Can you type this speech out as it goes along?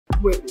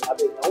Wait, I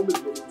beg, I won't make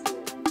you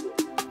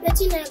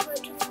Nothing I go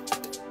do.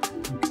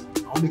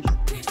 I'll make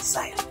you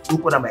decide.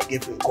 Look when my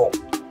girlfriend come.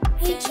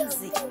 Each of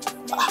them.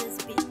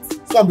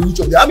 So I'm each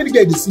of them. How many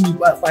girls they see me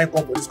when I find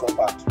come for this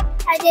compound?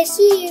 I just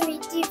see you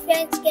with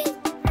different girls.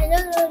 I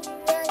don't know the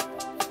one.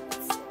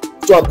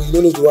 So you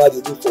don't know the one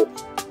they do for.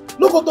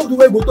 No go talk the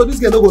way go talk. This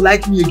girl no go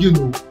like me again,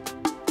 no.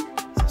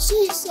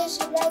 She says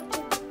she like me.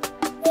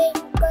 Then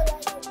you call her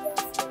your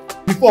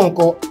girlfriend. Before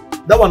uncle,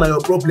 that one are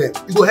your problem.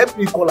 You go help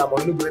me call her, or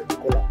you no go help me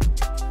call her.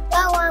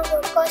 That one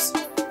will cost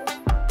me money.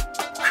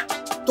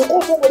 To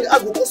call somebody, I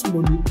go cost me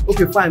money.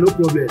 Okay, fine, no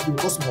problem. It will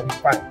cost me money,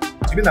 fine.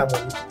 You mean that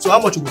money? So how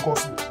much it will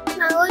cost me?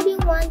 Now only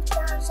 1,000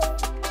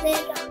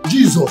 naira.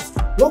 Jesus,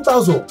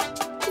 1,000.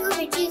 No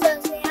be Jesus,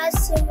 they ask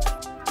so much.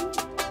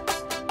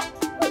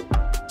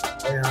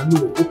 No,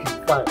 okay,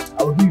 fine.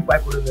 I will give you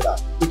 500 naira.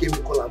 Okay, we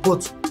call her,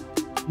 but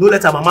no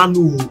let her mama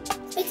know.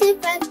 Wetin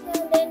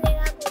 500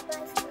 naira go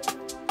buy for you?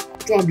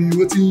 Try and be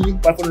waiting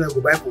 500 naira go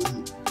buy for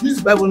you. This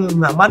 500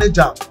 naira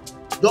manager.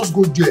 Just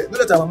go there. No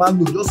let her mama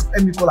know. Just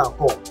help me call and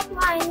call.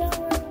 Why no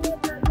one make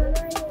my mama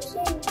know?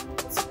 Say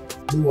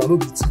me. No, I no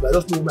be thief. I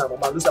just know my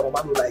mama. Just her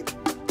mama know like,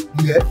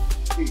 yeah.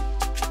 Hey,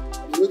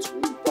 I wait for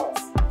you pass.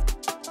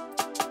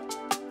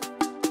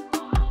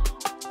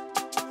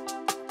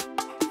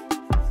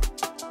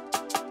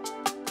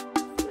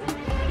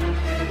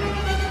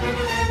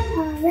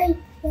 Wait,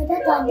 your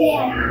daughter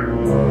there.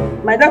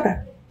 My daughter?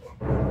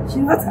 She's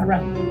not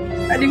around.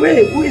 And the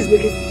way, who is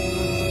waiting?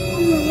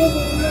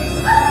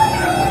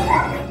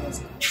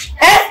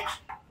 Eh?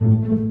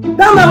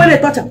 That man when they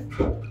touch her.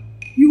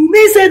 You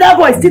mean say that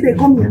boy still they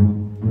come here?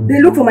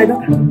 They look for my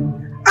daughter.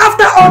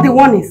 After all the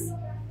warnings.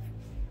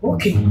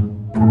 Okay. I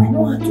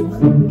know how to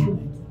handle people.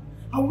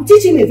 I will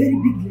teach him a very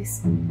big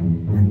lesson.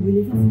 And he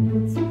will never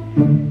forget.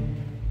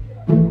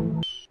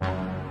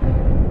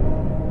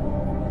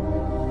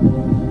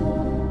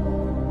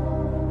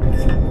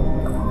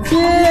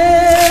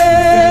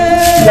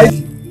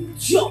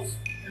 Just,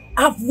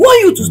 I've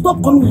warned you to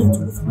stop coming here to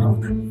look for my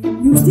daughter.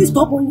 You still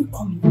stop only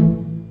coming.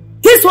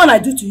 This one I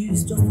do to you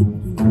is just a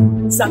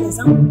beginning. It's an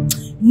example.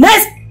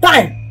 Next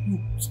time you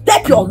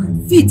step your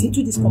feet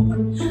into this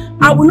compound,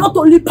 I will not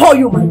only pour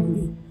you my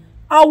urine,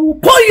 I will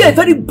pour you a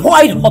very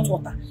boiled hot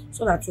water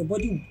so that your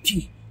body will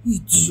pee.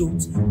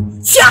 Idiot.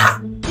 Yeah!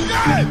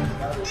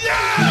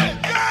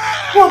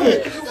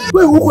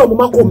 Wait, who call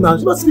mama come now?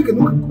 She must speak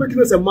and make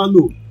us a man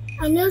know.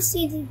 I don't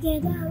see the girl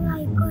that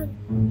I got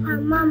her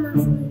mama for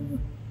you.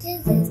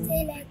 This is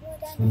stay like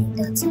mother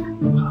like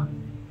daughter.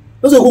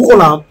 Don't say who call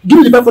her. Give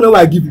me the 500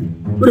 I give you.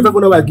 What the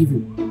 500 I give you?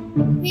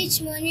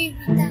 Which money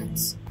be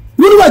that?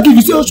 What do I give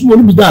you? Say how much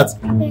money be that?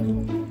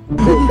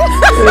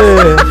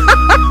 Paper.